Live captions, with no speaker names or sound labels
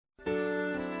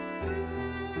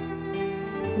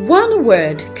One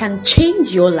word can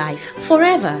change your life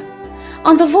forever.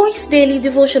 On the Voice Daily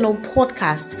Devotional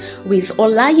Podcast with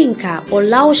Olayinka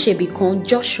Olaoshebikon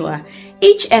Joshua,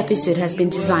 each episode has been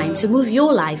designed to move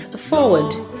your life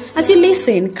forward. As you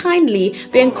listen, kindly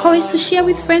be encouraged to share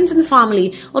with friends and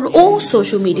family on all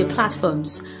social media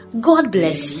platforms. God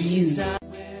bless you.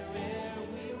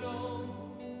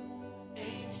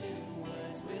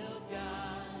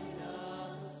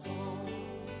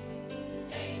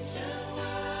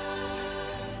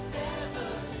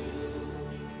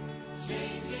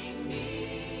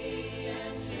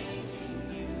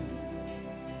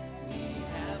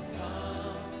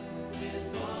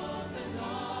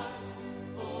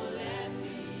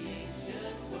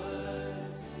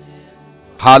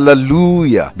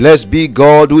 Hallelujah. Blessed be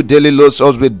God who daily loads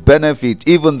us with benefit,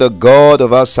 even the God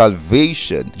of our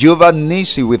salvation. Jehovah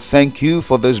Nissi, we thank you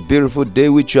for this beautiful day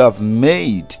which you have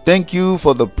made. Thank you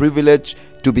for the privilege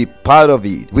to be part of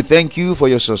it. We thank you for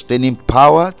your sustaining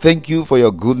power. Thank you for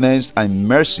your goodness and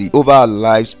mercy over our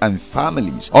lives and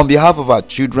families. On behalf of our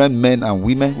children, men and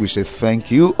women, we say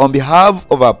thank you. On behalf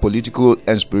of our political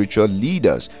and spiritual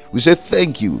leaders, we say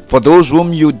thank you for those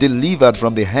whom you delivered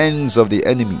from the hands of the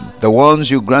enemy, the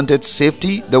ones you granted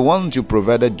safety, the ones you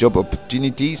provided job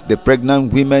opportunities, the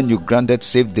pregnant women you granted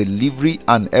safe delivery,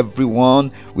 and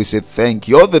everyone, we say thank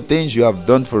you. All the things you have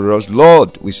done for us,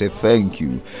 Lord, we say thank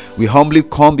you. We humbly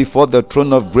come before the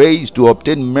throne of grace to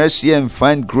obtain mercy and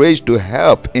find grace to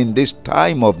help in this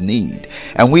time of need.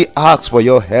 And we ask for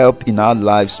your help in our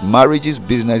lives, marriages,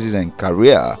 businesses, and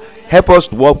career. Help us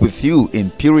to walk with you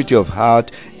in purity of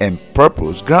heart and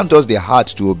purpose. Grant us the heart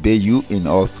to obey you in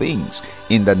all things.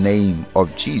 In the name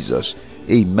of Jesus.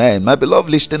 Amen. My beloved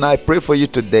listener, I pray for you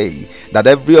today that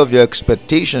every of your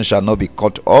expectations shall not be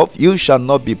cut off. You shall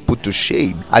not be put to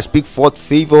shame. I speak forth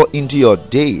favor into your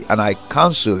day, and I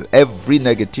cancel every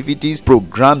negativities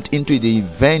programmed into the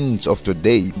events of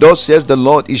today. Thus says the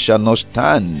Lord, it shall not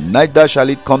stand, neither shall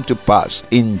it come to pass.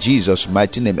 In Jesus'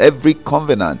 mighty name, every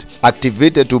covenant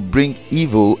activated to bring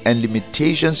evil and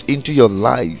limitations into your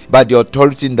life, by the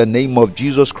authority in the name of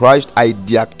Jesus Christ, I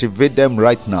deactivate them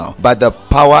right now. By the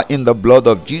power in the blood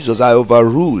of Jesus, I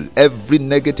overrule every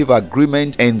negative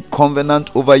agreement and covenant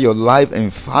over your life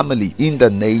and family in the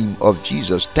name of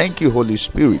Jesus. Thank you, Holy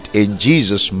Spirit, in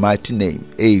Jesus' mighty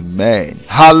name. Amen.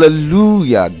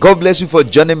 Hallelujah. God bless you for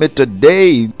joining me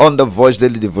today on the Voice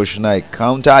Daily Devotional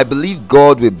Encounter. I believe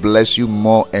God will bless you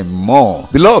more and more.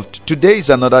 Beloved, today is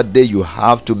another day you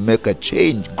have to make a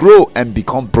change, grow, and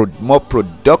become more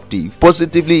productive,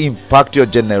 positively impact your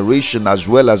generation, as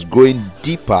well as growing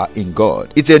deeper in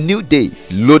God. It's a new day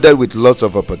loaded with lots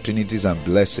of opportunities and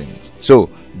blessings. So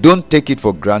don't take it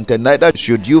for granted, neither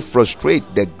should you frustrate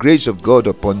the grace of God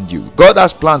upon you. God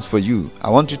has plans for you. I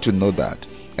want you to know that.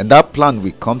 And that plan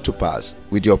will come to pass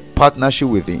with your partnership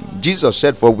with Him. Jesus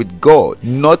said, for with God,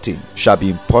 nothing shall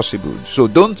be impossible. So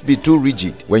don't be too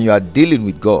rigid when you are dealing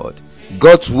with God.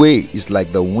 God's way is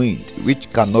like the wind,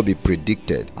 which cannot be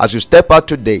predicted. As you step out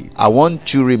today, I want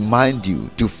to remind you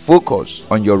to focus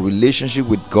on your relationship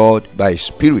with God by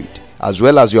Spirit, as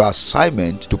well as your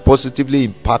assignment to positively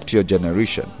impact your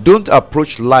generation. Don't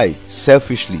approach life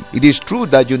selfishly. It is true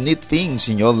that you need things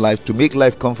in your life to make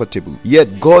life comfortable,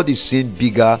 yet God is seeing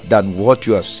bigger than what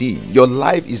you are seeing. Your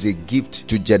life is a gift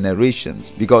to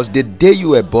generations, because the day you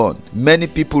were born, many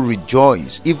people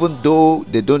rejoice, even though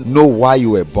they don't know why you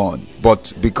were born.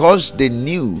 But because they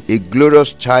knew a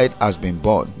glorious child has been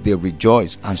born, they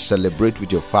rejoice and celebrate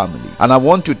with your family. And I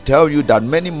want to tell you that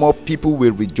many more people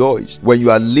will rejoice when you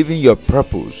are living your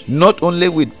purpose. Not only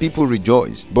will people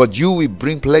rejoice, but you will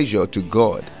bring pleasure to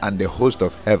God and the host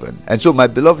of heaven. And so, my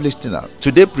beloved listener,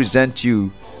 today present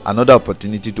you another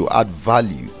opportunity to add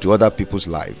value to other people's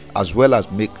life, as well as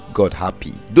make God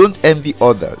happy. Don't envy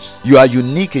others. You are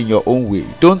unique in your own way.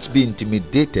 Don't be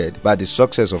intimidated by the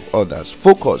success of others.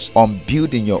 Focus on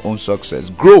building your own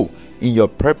success. Grow in your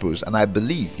purpose, and I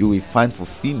believe you will find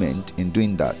fulfillment in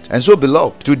doing that. And so,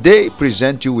 beloved, today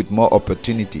present you with more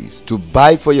opportunities to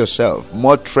buy for yourself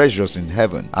more treasures in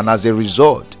heaven, and as a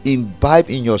result,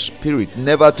 imbibe in your spirit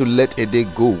never to let a day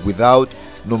go without,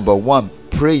 number one,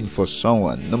 praying for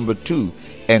someone, number two,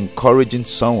 encouraging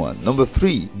someone, number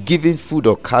three, giving food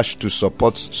or cash to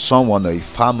support someone or a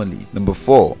family, number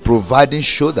four, providing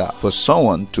shoulder for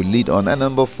someone to lead on, and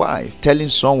number five, telling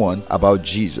someone about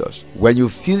Jesus. When you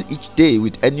fill each day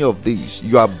with any of these,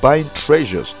 you are buying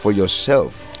treasures for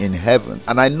yourself in heaven,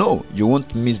 and I know you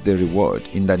won't miss the reward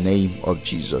in the name of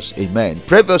Jesus. Amen.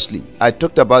 Previously, I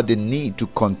talked about the need to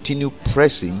continue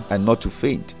pressing and not to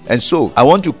faint, and so I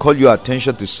want to call your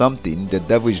attention to something the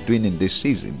devil is doing in this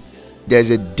season. there's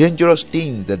a dangerous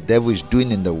thing the devil is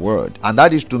doing in the world, and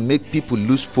that is to make people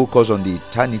lose focus on the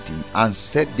eternity and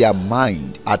set their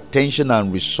mind, attention,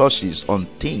 and resources on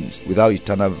things without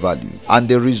eternal value. And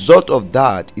the result of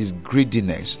that is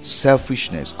greediness,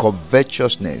 selfishness,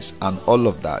 covetousness, and all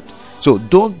of that. So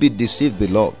don't be deceived,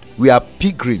 beloved. We are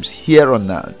pilgrims here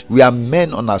on earth. We are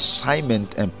men on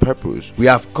assignment and purpose. We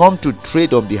have come to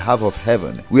trade on behalf of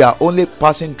heaven. We are only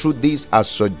passing through this as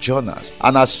sojourners,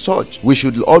 and as such, we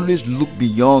should always look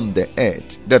beyond the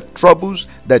earth. The troubles,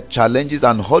 the challenges,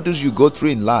 and hurdles you go through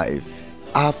in life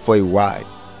are for a while.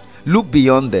 Look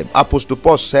beyond them. Apostle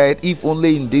Paul said, if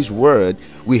only in this world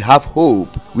we have hope,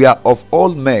 we are of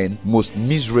all men most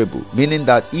miserable. Meaning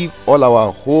that if all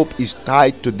our hope is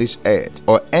tied to this earth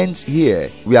or ends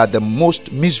here, we are the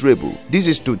most miserable. This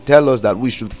is to tell us that we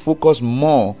should focus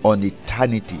more on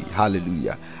eternity.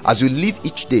 Hallelujah. As you live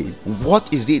each day,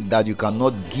 what is it that you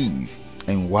cannot give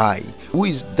and why? Who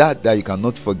is that you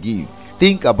cannot forgive?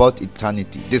 Think about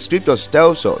eternity. The scriptures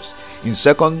tells us in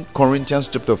 2 Corinthians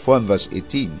chapter 4 and verse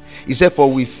 18, he said,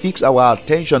 for we fix our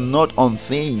attention not on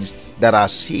things that are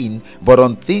seen, but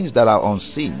on things that are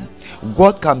unseen.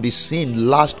 What can be seen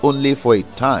lasts only for a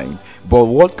time, but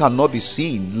what cannot be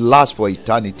seen lasts for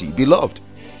eternity. Beloved,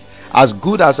 as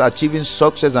good as achieving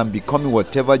success and becoming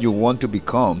whatever you want to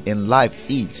become in life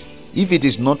is, if it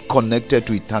is not connected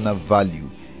to eternal value,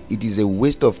 it is a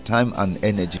waste of time and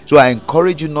energy. So I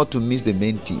encourage you not to miss the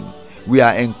main thing. We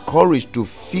are encouraged to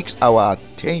fix our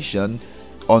attention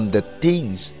on the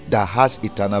things that has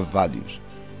eternal values.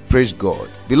 Praise God.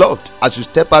 Beloved, as you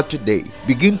step out today,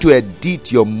 begin to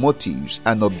edit your motives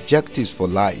and objectives for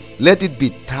life. Let it be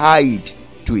tied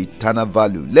to eternal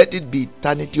value. Let it be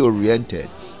eternity oriented.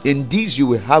 In this you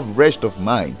will have rest of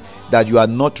mind that you are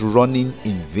not running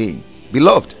in vain.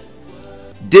 Beloved,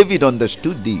 David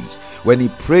understood this when he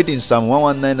prayed in Psalm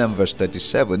 119 and verse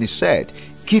 37. He said,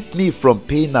 keep me from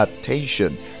paying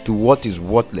attention to what is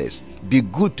worthless. Be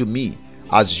good to me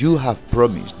as you have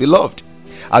promised. Beloved,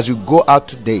 as you go out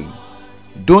today,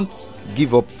 don't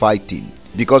give up fighting,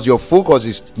 because your focus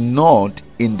is not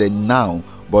in the now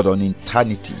but on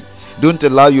eternity. Don't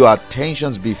allow your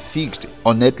attentions be fixed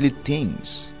on earthly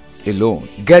things alone.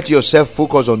 Get yourself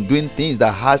focused on doing things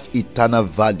that has eternal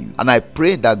value, and I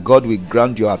pray that God will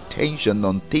grant your attention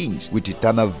on things with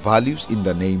eternal values in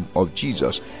the name of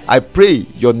Jesus. I pray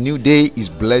your new day is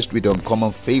blessed with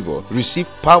uncommon favor. Receive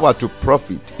power to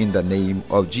profit in the name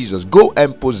of Jesus. Go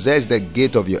and possess the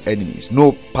gate of your enemies.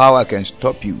 No power can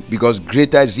stop you, because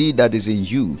greater is he that is in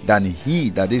you than he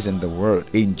that is in the world.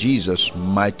 In Jesus'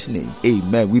 mighty name,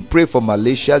 amen. We pray for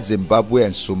Malaysia, Zimbabwe,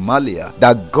 and Somalia,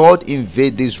 that God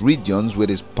invade these regions with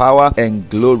his power and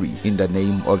glory in the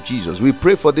name of Jesus. We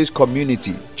pray for this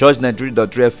community, Church 93.3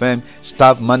 FM,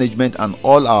 staff, management, and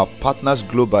all our partners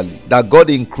globally, that God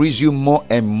increase you more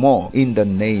and more in the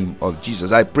name of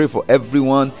Jesus. I pray for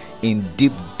everyone in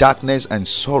deep darkness and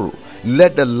sorrow.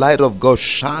 Let the light of God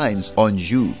shine on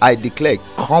you. I declare,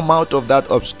 come out of that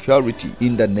obscurity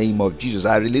in the name of Jesus.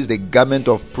 I release the garment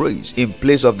of praise in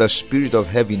place of the spirit of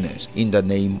heaviness in the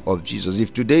name of Jesus.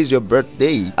 If today is your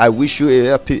birthday, I wish you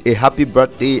a happy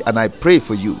birthday, and I pray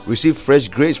for you. Receive fresh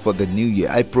grace for the new year.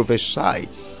 I prophesy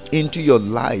into your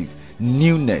life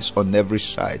newness on every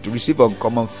side. Receive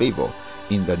uncommon favor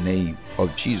in the name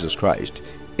of Jesus Christ.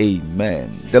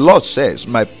 Amen. The Lord says,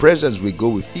 my presence will go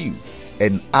with you,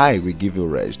 and I will give you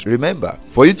rest. Remember,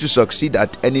 for you to succeed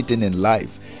at anything in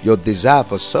life, your desire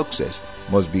for success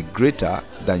must be greater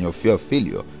than your fear of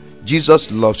failure.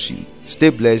 Jesus loves you. Stay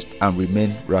blessed and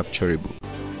remain rapturable.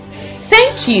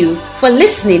 Thank you for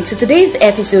listening to today's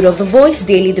episode of the Voice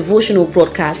Daily Devotional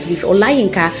Broadcast with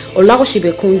Olayinka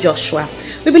Olaoshibekun Joshua.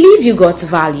 We believe you got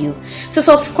value. To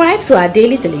subscribe to our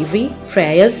daily delivery,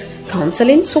 prayers,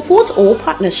 counseling, support, or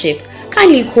partnership,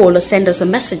 kindly call or send us a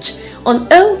message on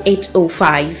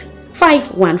 0805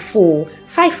 514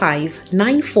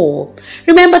 5594.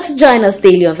 Remember to join us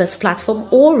daily on this platform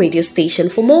or radio station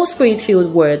for more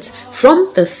spirit-filled words from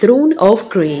the throne of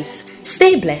grace.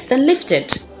 Stay blessed and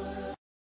lifted.